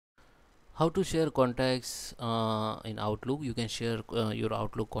How to share contacts in Outlook. You can share your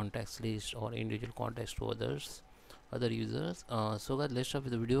Outlook contacts list or individual contacts to other users. So guys, let's start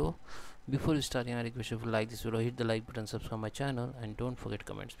with the video. Before we start, I request you to like this video, hit the like button, subscribe my channel, and don't forget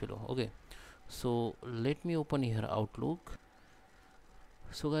comments below. Okay, so let me open here Outlook.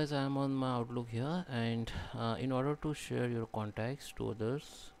 So guys, I am on my Outlook here, and in order to share your contacts to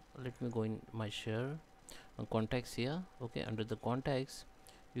others, let me go in my share contacts here. Okay, under the contacts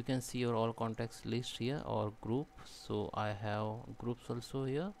you can see your all contacts list here or group. So I have groups also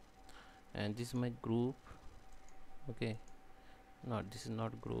here, and this is my group. Okay, not this is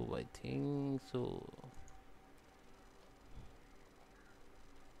not group, I think so.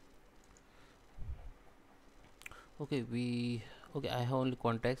 Okay, I have only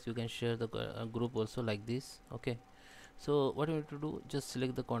contacts. You can share the group also like this. Okay, so what you need to do, just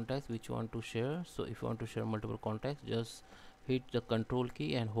select the contacts which you want to share. So if you want to share multiple contacts, just hit the control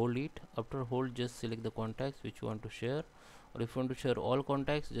key and hold it. After hold, just select the contacts which you want to share, or if you want to share all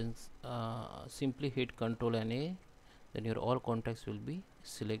contacts, then simply hit control and A, then your all contacts will be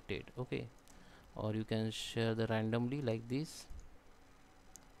selected. Okay, or you can share the randomly like this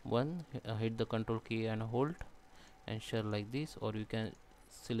one, hit the control key and hold and share like this, or you can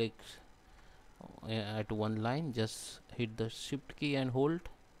select at one line, just hit the shift key and hold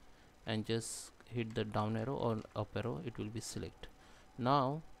and just hit the down arrow or up arrow, it will be select.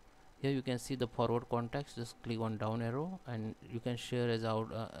 Now here you can see the forward contacts, just click on down arrow and you can share as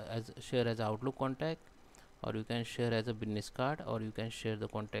Outlook contact, or you can share as a business card, or you can share the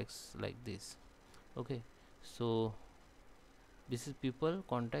contacts like this. Okay, so this is people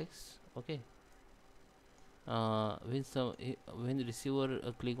contacts. Okay, when the receiver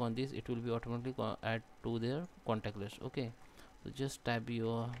click on this, it will be automatically add to their contact list. Okay, so just type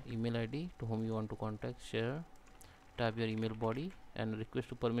your email ID to whom you want to contact, share, type your email body and request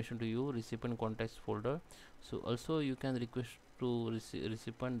to permission to you recipient contacts folder. So also you can request to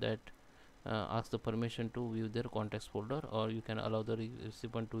recipient that ask the permission to view their contacts folder, or you can allow the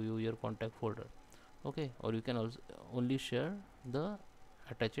recipient to view your contact folder. Okay, or you can also only share the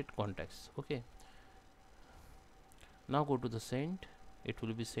attached contacts. Okay, now go to the send. It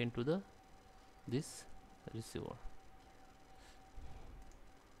will be sent to the this receiver.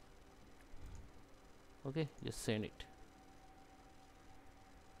 Okay, just send it.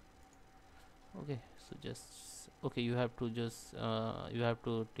 Okay, so just okay, you have to just you have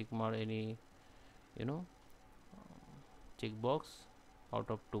to tick mark any, you know, checkbox out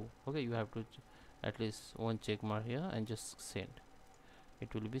of 2. Okay, you have to at least one check mark here and just send.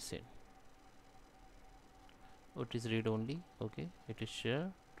 It will be sent. It is read only. Okay, it is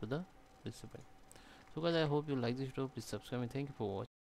share to the recipient. So guys, I hope you like this video. Please subscribe and thank you for watching.